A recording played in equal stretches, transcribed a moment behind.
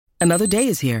Another day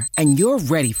is here, and you're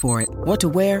ready for it. What to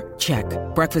wear? Check.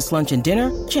 Breakfast, lunch, and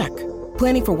dinner? Check.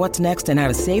 Planning for what's next and how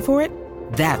to save for it?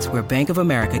 That's where Bank of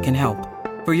America can help.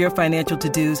 For your financial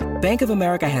to-dos, Bank of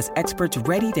America has experts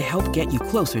ready to help get you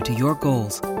closer to your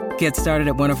goals. Get started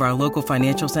at one of our local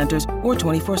financial centers or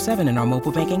 24/7 in our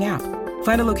mobile banking app.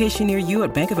 Find a location near you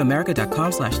at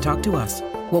bankofamerica.com/talktous.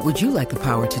 What would you like the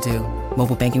power to do?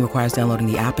 Mobile banking requires downloading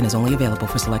the app and is only available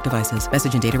for select devices.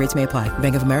 Message and data rates may apply.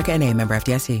 Bank of America N.A., member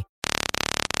FDIC.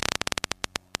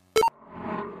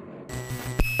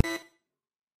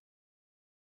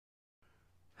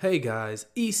 Hey guys,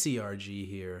 ECRG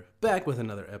here, back with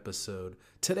another episode.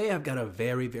 Today I've got a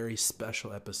very, very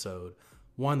special episode,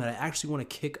 one that I actually want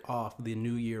to kick off the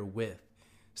new year with.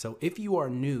 So if you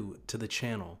are new to the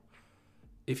channel,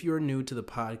 if you're new to the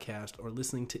podcast or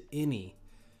listening to any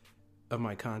of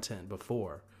my content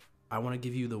before, I want to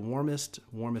give you the warmest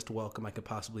welcome I could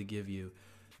possibly give you.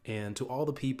 And to all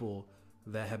the people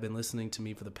that have been listening to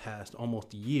me for the past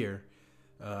almost year,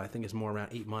 I think it's more around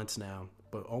 8 months now,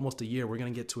 but almost a year. We're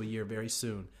going to get to a year very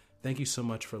soon. Thank you so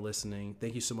much for listening.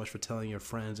 Thank you so much for telling your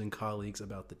friends and colleagues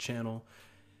about the channel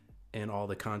and all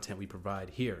the content we provide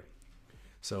here.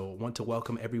 So I want to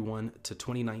welcome everyone to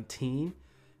 2019,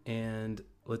 and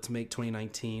let's make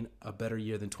 2019 a better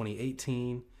year than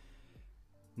 2018.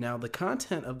 Now, the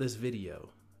content of this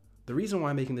video, the reason why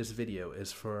I'm making this video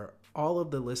is for all of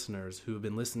the listeners who have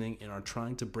been listening and are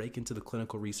trying to break into the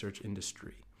clinical research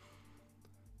industry.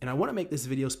 And I want to make this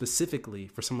video specifically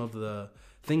for some of the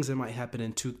things that might happen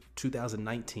in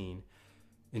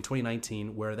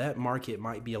 2019, where that market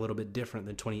might be a little bit different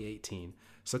than 2018.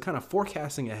 So kind of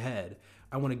forecasting ahead,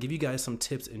 I want to give you guys some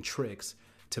tips and tricks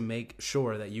to make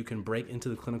sure that you can break into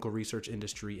the clinical research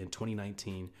industry in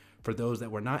 2019 for those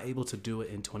that were not able to do it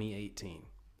in 2018.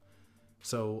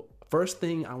 So first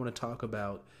thing I want to talk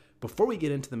about before we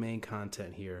get into the main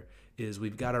content here is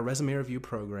we've got our resume review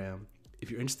program.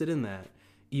 If you're interested in that,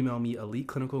 email me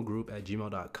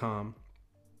eliteclinicalgroup@gmail.com.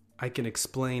 I can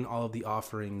explain all of the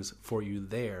offerings for you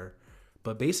there.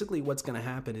 But basically what's going to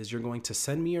happen is you're going to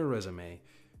send me your resume.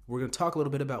 We're going to talk a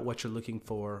little bit about what you're looking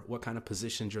for, what kind of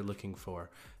positions you're looking for.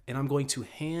 And I'm going to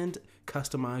hand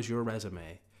customize your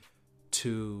resume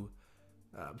to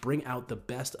bring out the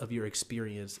best of your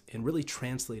experience and really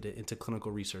translate it into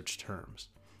clinical research terms.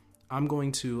 I'm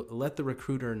going to let the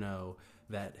recruiter know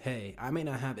that, hey, I may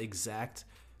not have exact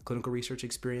clinical research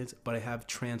experience, but I have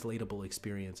translatable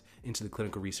experience into the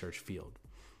clinical research field.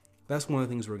 That's one of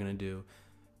the things we're going to do.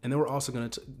 And then we're also going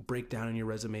to break down in your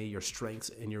resume your strengths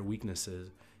and your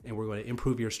weaknesses. And we're going to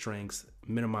improve your strengths,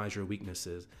 minimize your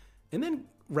weaknesses, and then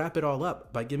wrap it all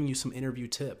up by giving you some interview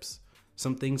tips,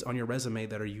 some things on your resume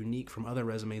that are unique from other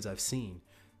resumes I've seen.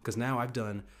 Because now I've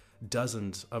done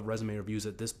dozens of resume reviews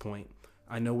at this point.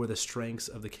 I know where the strengths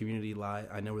of the community lie.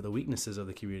 I know where the weaknesses of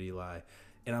the community lie.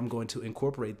 And I'm going to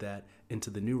incorporate that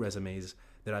into the new resumes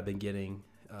that I've been getting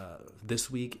this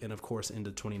week and, of course,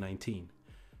 into 2019.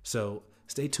 So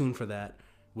stay tuned for that.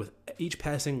 With each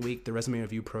passing week, the resume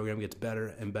review program gets better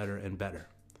and better and better.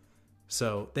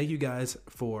 So thank you guys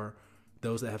for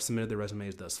those that have submitted their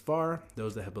resumes thus far,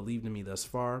 those that have believed in me thus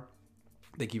far.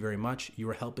 Thank you very much. You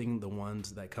are helping the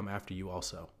ones that come after you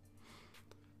also.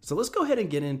 So let's go ahead and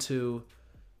get into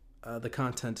the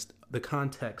context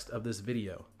of this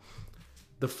video.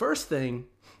 The first thing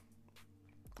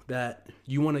that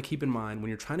you want to keep in mind when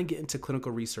you're trying to get into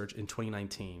clinical research in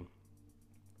 2019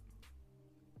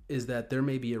 is that there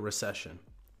may be a recession.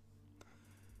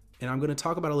 And I'm going to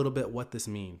talk about a little bit what this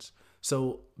means.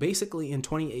 So basically in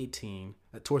 2018,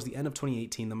 towards the end of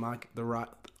 2018,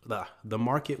 the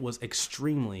market was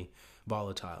extremely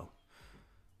volatile.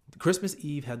 Christmas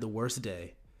Eve had the worst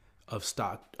day of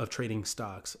trading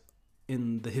stocks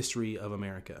in the history of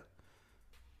America.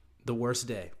 The worst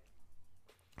day.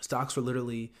 Stocks were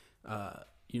literally, I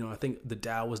think the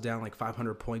Dow was down like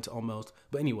 500 points almost.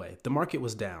 But anyway, the market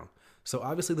was down. So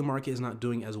obviously the market is not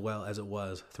doing as well as it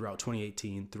was throughout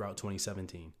 2018, throughout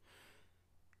 2017.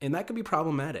 And that could be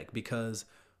problematic because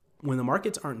when the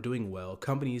markets aren't doing well,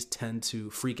 companies tend to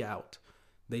freak out.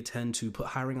 They tend to put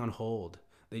hiring on hold.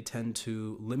 They tend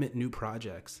to limit new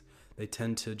projects. They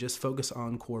tend to just focus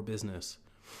on core business.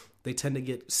 They tend to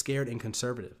get scared and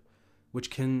conservative, which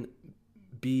can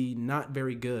be not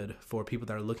very good for people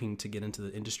that are looking to get into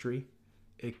the industry.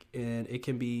 It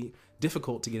can be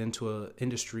difficult to get into an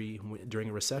industry during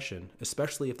a recession,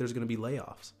 especially if there's going to be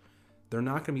layoffs. They're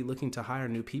not going to be looking to hire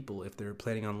new people if they're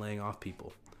planning on laying off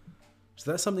people. So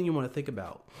that's something you want to think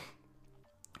about.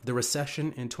 The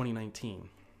recession in 2019.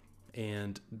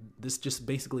 And this just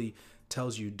basically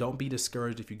tells you don't be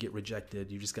discouraged if you get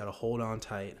rejected. You just got to hold on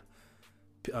tight.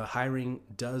 hiring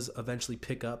does eventually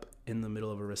pick up in the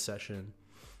middle of a recession.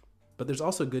 But there's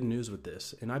also good news with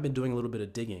this. And I've been doing a little bit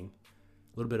of digging,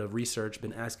 a little bit of research,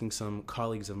 been asking some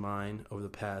colleagues of mine over the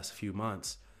past few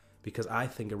months, because I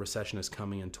think a recession is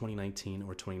coming in 2019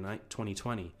 or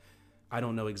 2020. I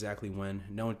don't know exactly when.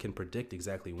 No one can predict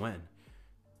exactly when.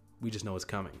 We just know it's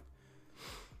coming.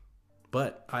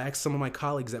 But I asked some of my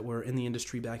colleagues that were in the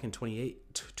industry back in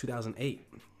 2008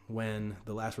 when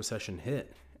the last recession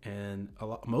hit. And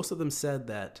most of them said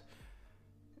that,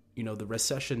 the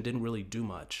recession didn't really do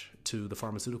much to the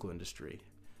pharmaceutical industry,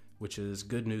 which is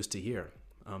good news to hear.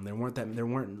 There weren't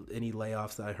any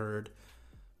layoffs that I heard.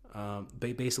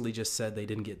 They basically just said they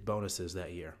didn't get bonuses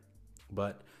that year,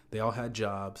 but they all had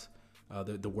jobs.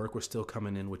 The work was still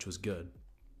coming in, which was good.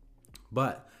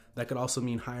 But that could also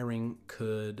mean hiring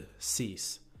could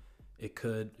cease. It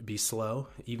could be slow,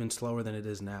 even slower than it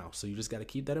is now. So you just got to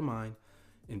keep that in mind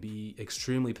and be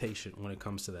extremely patient when it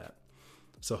comes to that.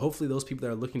 So hopefully those people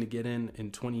that are looking to get in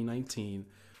 2019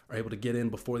 are able to get in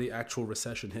before the actual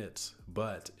recession hits.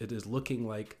 But it is looking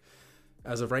like,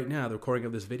 as of right now, the recording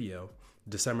of this video,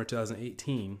 December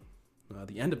 2018,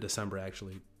 the end of December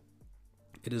actually,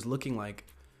 it is looking like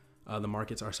the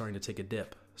markets are starting to take a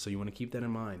dip. So you want to keep that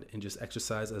in mind and just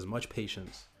exercise as much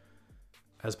patience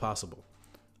as possible.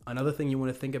 Another thing you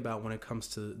want to think about when it comes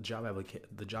to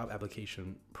the job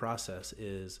application process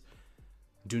is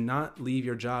do not leave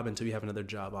your job until you have another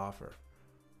job offer.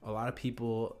 A lot of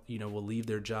people, will leave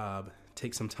their job,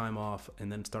 take some time off,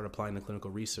 and then start applying to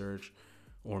clinical research,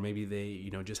 or maybe they,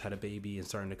 just had a baby and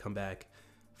starting to come back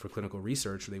for clinical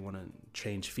research, or they want to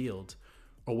change fields,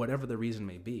 or whatever the reason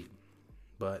may be.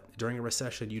 But during a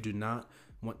recession, you do not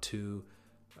want to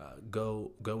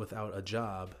go without a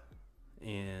job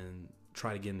and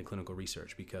try to get into clinical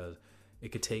research, because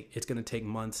it's going to take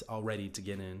months already to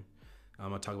get in. I'm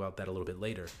going to talk about that a little bit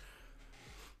later,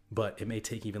 but it may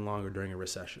take even longer during a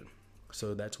recession.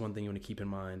 So that's one thing you want to keep in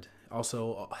mind.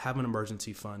 Also, have an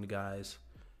emergency fund, guys.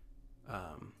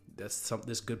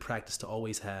 That's good practice to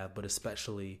always have, but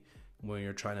especially when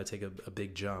you're trying to take a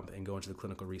big jump and go into the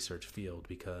clinical research field,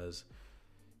 because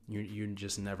you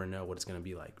just never know what it's going to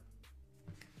be like.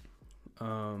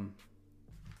 And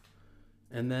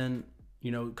then,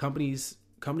 companies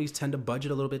tend to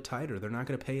budget a little bit tighter. They're not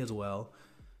going to pay as well.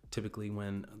 Typically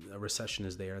when a recession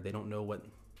is there, they don't know what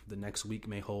the next week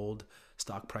may hold.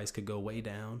 Stock price could go way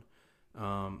down.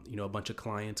 A bunch of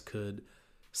clients could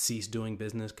cease doing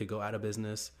business, could go out of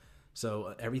business.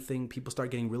 So people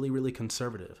start getting really, really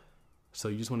conservative. So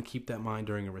you just want to keep that in mind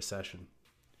during a recession.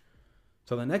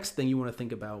 So the next thing you want to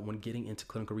think about when getting into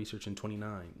clinical research in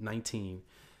 2019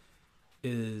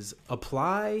 is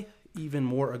apply even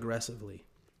more aggressively.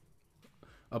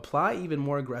 Apply even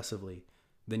more aggressively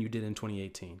than you did in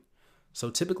 2018. So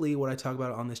typically what I talk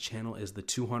about on this channel is the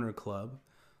 200 club.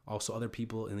 Also, other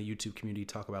people in the YouTube community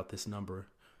talk about this number.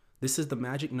 This is the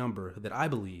magic number that I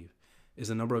believe is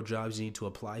the number of jobs you need to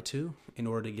apply to in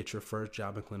order to get your first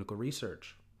job in clinical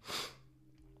research.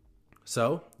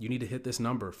 So you need to hit this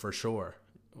number for sure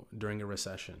during a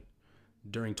recession,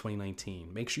 during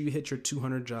 2019. Make sure you hit your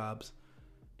 200 jobs,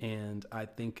 and I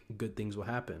think good things will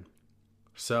happen.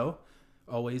 So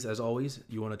as always,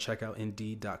 you want to check out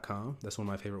Indeed.com. That's one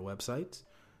of my favorite websites.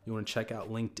 You want to check out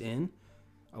LinkedIn.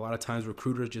 A lot of times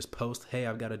recruiters just post, hey,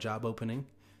 I've got a job opening,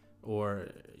 or,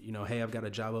 hey, I've got a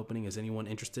job opening. Is anyone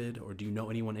interested? Or do you know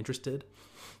anyone interested?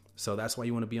 So that's why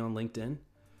you want to be on LinkedIn.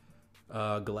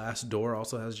 Glassdoor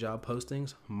also has job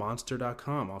postings.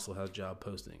 Monster.com also has job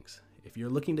postings. If you're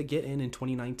looking to get in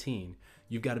 2019,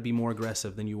 you've got to be more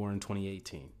aggressive than you were in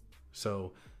 2018.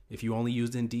 So if you only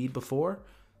used Indeed before,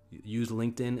 use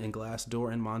LinkedIn and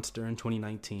Glassdoor and Monster in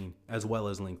 2019, as well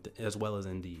as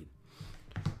Indeed.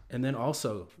 And then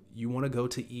also, you want to go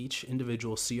to each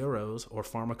individual CRO's or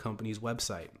pharma company's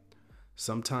website.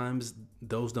 Sometimes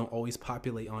those don't always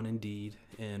populate on Indeed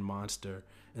and Monster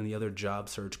and the other job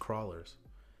search crawlers.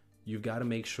 You've got to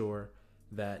make sure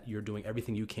that you're doing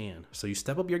everything you can. So you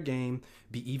step up your game,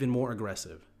 be even more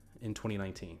aggressive in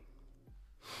 2019.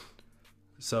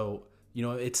 So,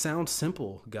 it sounds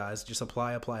simple, guys. Just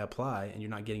apply, and you're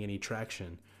not getting any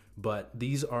traction. But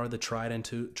these are the tried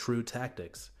and true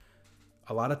tactics.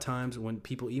 A lot of times when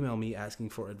people email me asking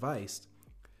for advice,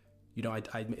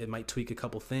 it might tweak a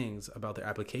couple things about their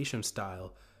application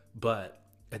style, but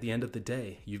at the end of the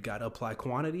day, you've got to apply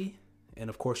quantity, and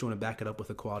of course you want to back it up with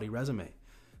a quality resume.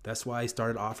 That's why I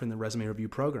started offering the resume review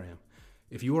program.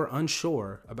 If you are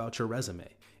unsure about your resume,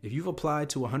 if you've applied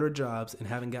to 100 jobs and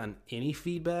haven't gotten any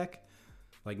feedback,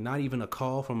 like not even a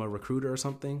call from a recruiter or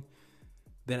something,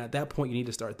 then at that point you need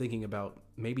to start thinking about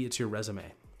maybe it's your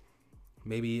resume.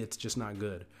 Maybe it's just not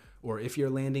good. Or if you're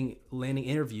landing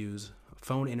interviews,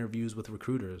 phone interviews with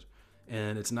recruiters,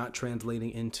 and it's not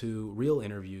translating into real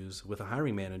interviews with a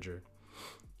hiring manager,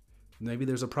 maybe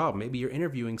there's a problem. Maybe your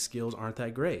interviewing skills aren't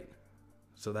that great.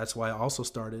 So that's why I also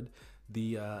started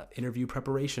the interview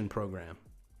preparation program.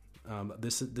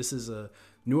 This is a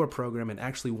newer program, and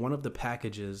actually one of the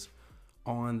packages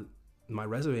on my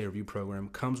resume interview program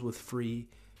comes with free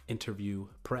interview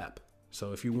prep.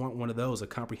 So if you want one of those, a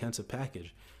comprehensive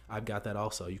package, I've got that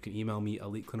also. You can email me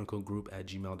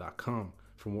eliteclinicalgroup@gmail.com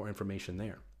for more information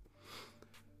there.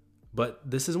 But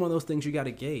this is one of those things you got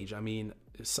to gauge. I mean,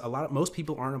 most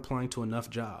people aren't applying to enough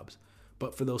jobs,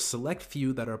 but for those select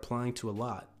few that are applying to a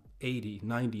lot, 80,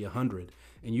 90, 100,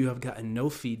 and you have gotten no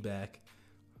feedback,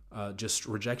 just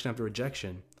rejection after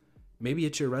rejection, maybe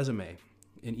it's your resume,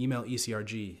 and email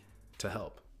ECRG to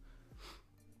help.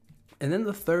 And then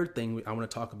the third thing I want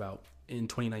to talk about in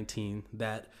 2019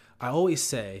 that I always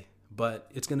say, but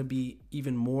it's going to be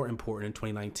even more important in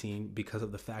 2019 because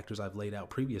of the factors I've laid out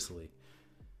previously,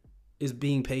 is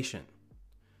being patient.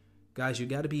 Guys, you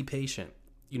got to be patient.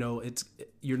 You know,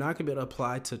 you're not going to be able to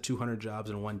apply to 200 jobs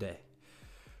in one day,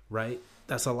 right?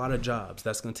 That's a lot of jobs.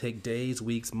 That's going to take days,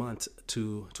 weeks, months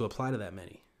to apply to that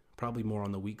many, probably more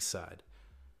on the weak side.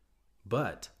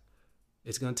 But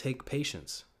it's going to take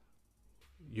patience.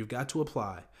 You've got to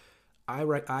apply.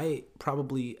 I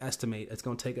probably estimate it's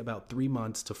going to take about 3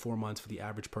 months to 4 months for the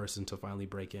average person to finally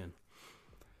break in.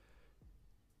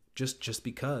 Just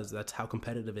because that's how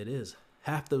competitive it is.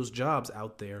 Half those jobs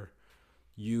out there,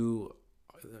 you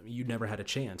never had a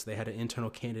chance. They had an internal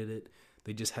candidate.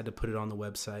 They just had to put it on the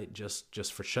website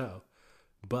just for show.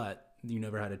 But you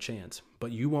never had a chance.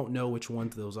 But you won't know which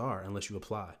ones those are unless you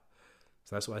apply.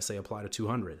 So that's why I say apply to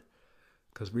 200.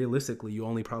 Because realistically, you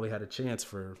only probably had a chance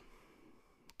for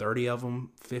 30 of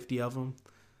them, 50 of them.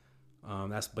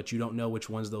 But you don't know which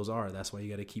ones those are. That's why you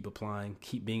got to keep applying,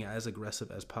 keep being as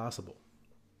aggressive as possible.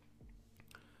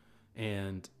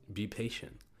 And be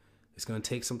patient. It's going to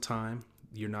take some time.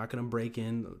 You're not going to break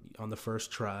in on the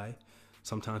first try.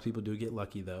 Sometimes people do get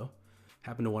lucky, though.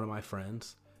 Happened to one of my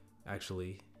friends,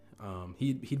 actually.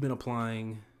 He'd been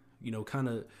applying, kind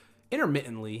of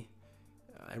intermittently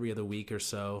every other week or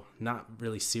so, not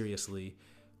really seriously,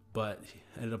 but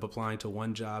ended up applying to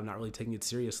one job, not really taking it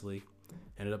seriously,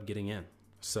 ended up getting in.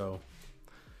 So,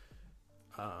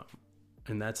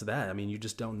 and that's that. I mean, you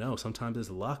just don't know. Sometimes it's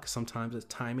luck. Sometimes it's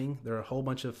timing. There are a whole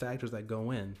bunch of factors that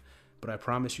go in. But I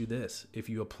promise you this, if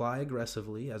you apply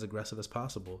aggressively, as aggressive as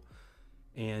possible,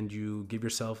 and you give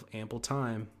yourself ample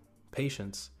time,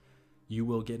 patience, you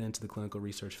will get into the clinical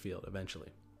research field eventually.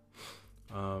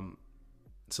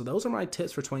 So those are my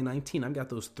tips for 2019. I've got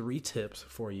those 3 tips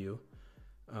for you.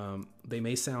 They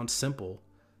may sound simple,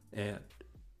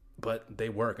 but they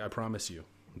work. I promise you,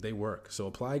 they work. So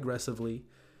apply aggressively,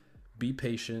 be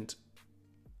patient,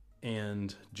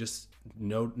 and just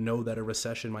know that a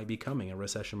recession might be coming. A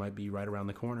recession might be right around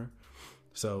the corner.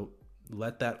 So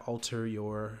let that alter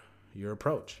your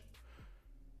approach.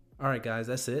 All right, guys,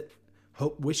 that's it.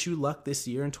 Wish you luck this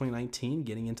year in 2019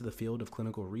 getting into the field of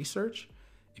clinical research.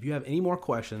 If you have any more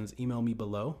questions, email me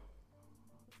below,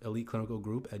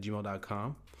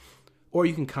 eliteclinicalgroup@gmail.com, or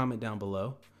you can comment down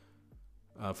below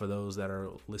for those that are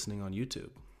listening on YouTube.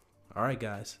 All right,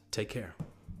 guys, take care.